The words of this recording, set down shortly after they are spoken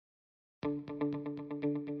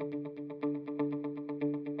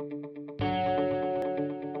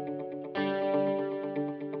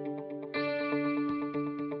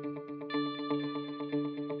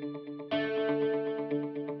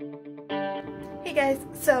Hey guys,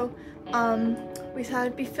 so we thought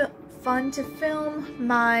it'd be fun to film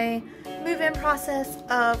my move-in process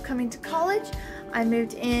of coming to college. I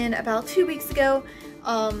moved in about 2 weeks ago.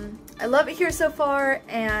 I love it here so far,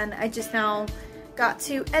 and I just now got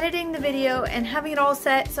to editing the video and having it all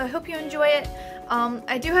set, so I hope you enjoy it.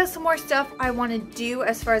 I do have some more stuff I want to do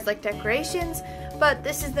as far as like decorations, but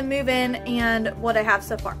this is the move-in and what I have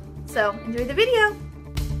so far. So enjoy the video!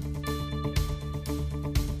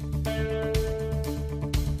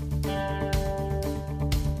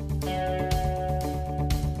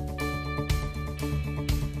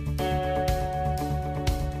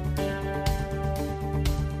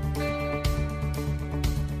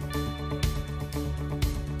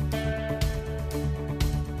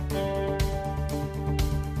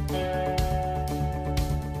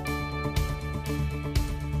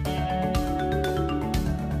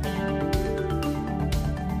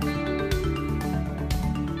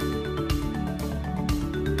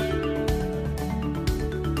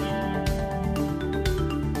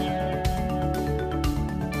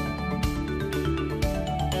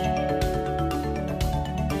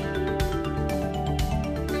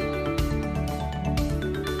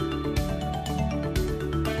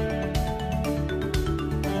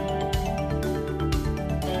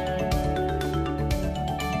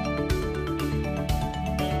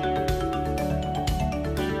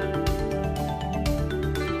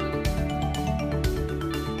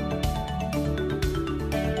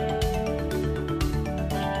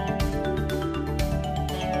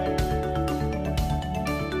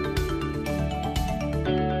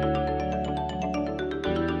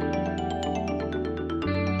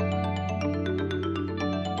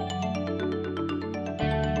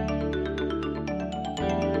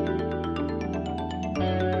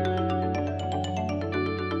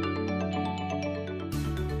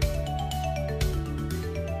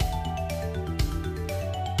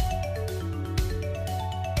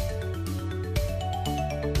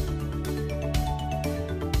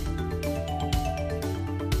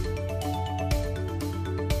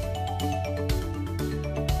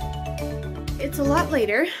 It's a lot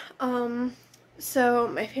later. So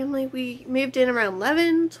my family, we moved in around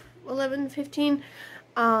 11:15.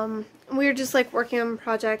 We were just like working on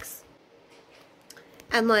projects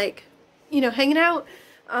and like, you know, hanging out,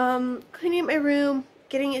 cleaning up my room,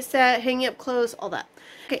 getting it set, hanging up clothes, all that.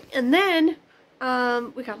 Okay, and then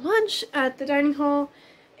we got lunch at the dining hall,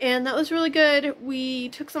 and that was really good. We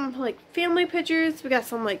took some like family pictures. We got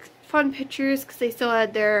some like fun pictures because they still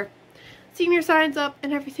had their senior signs up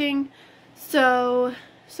and everything. So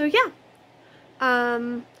yeah,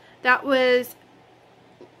 that was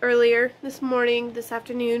earlier this morning, this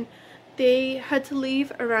afternoon. They had to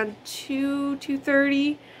leave around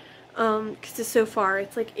 2:30, because it's so far.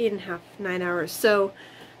 It's like 8.5, 9 hours. So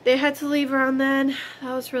they had to leave around then.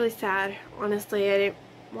 That was really sad. Honestly, I didn't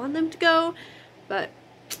want them to go, but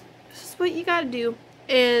this is what you gotta do.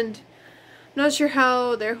 And I'm not sure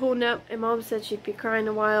how they're holding up. My mom said she'd be crying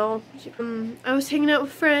a while. I was hanging out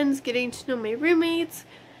with friends, getting to know my roommates.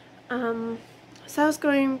 So that was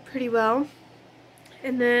going pretty well.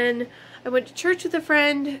 And then I went to church with a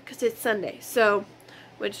friend because it's Sunday. So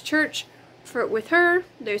went to church with her.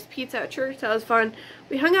 There's pizza at church. That was fun.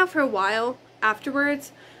 We hung out for a while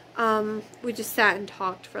afterwards. We just sat and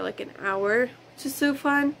talked for like an hour, which is so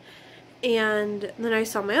fun. And then I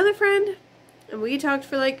saw my other friend, and we talked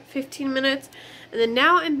for like 15 minutes, and then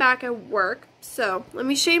now I'm back at work. So let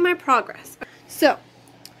me show you my progress. So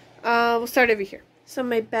we'll start over here. So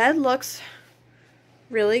my bed looks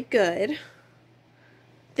really good.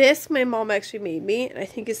 This my mom actually made me, and I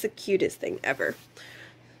think it's the cutest thing ever.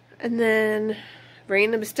 And then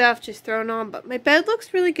random stuff just thrown on, but my bed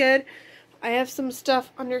looks really good. I have some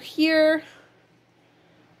stuff under here,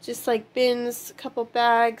 just like bins, a couple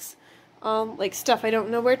bags, like stuff I don't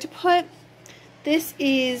know where to put. This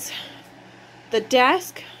is the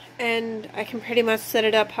desk, and I can pretty much set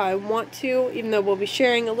it up how I want to, even though we'll be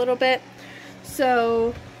sharing a little bit.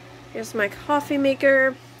 So here's my coffee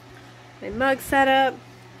maker, my mug setup,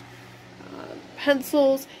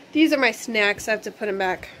 pencils. These are my snacks. I have to put them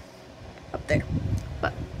back up there,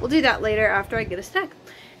 but we'll do that later after I get a snack.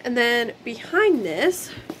 And then behind this,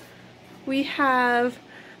 we have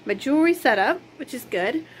my jewelry setup, which is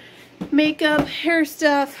good. Makeup, hair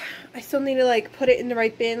stuff. I still need to like put it in the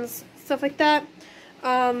right bins, stuff like that.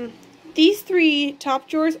 These 3 top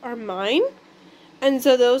drawers are mine, and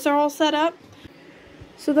so those are all set up.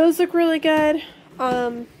 So those look really good.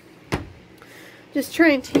 Just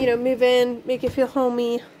trying to, you know, move in, make it feel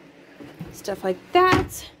homey, stuff like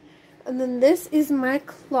that. And then this is my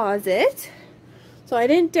closet. So I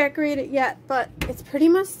didn't decorate it yet, but it's pretty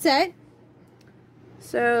much set.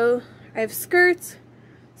 So I have skirts,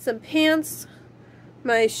 some pants,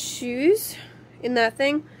 my shoes in that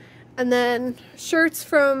thing, and then shirts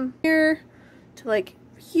from here to like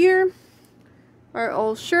here are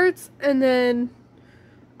all shirts, and then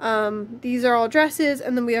these are all dresses,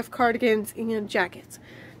 and then we have cardigans and jackets.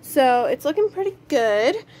 So it's looking pretty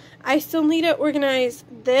good. I still need to organize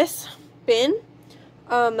this bin.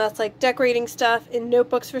 That's like decorating stuff and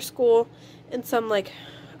notebooks for school and some like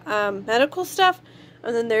medical stuff.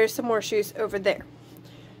 And then there's some more shoes over there.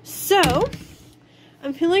 So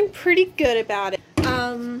I'm feeling pretty good about it.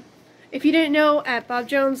 If you didn't know, at Bob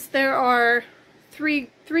Jones there are three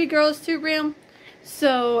girls to a room.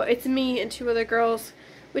 So it's me and 2 other girls,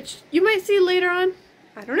 which you might see later on.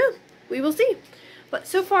 I don't know. We will see. But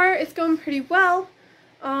so far it's going pretty well.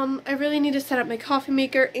 I really need to set up my coffee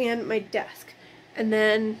maker and my desk. And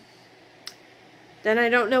then I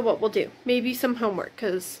don't know what we'll do. Maybe some homework,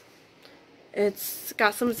 because it's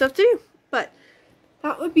got some stuff to do. But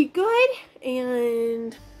that would be good.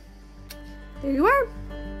 And there you are.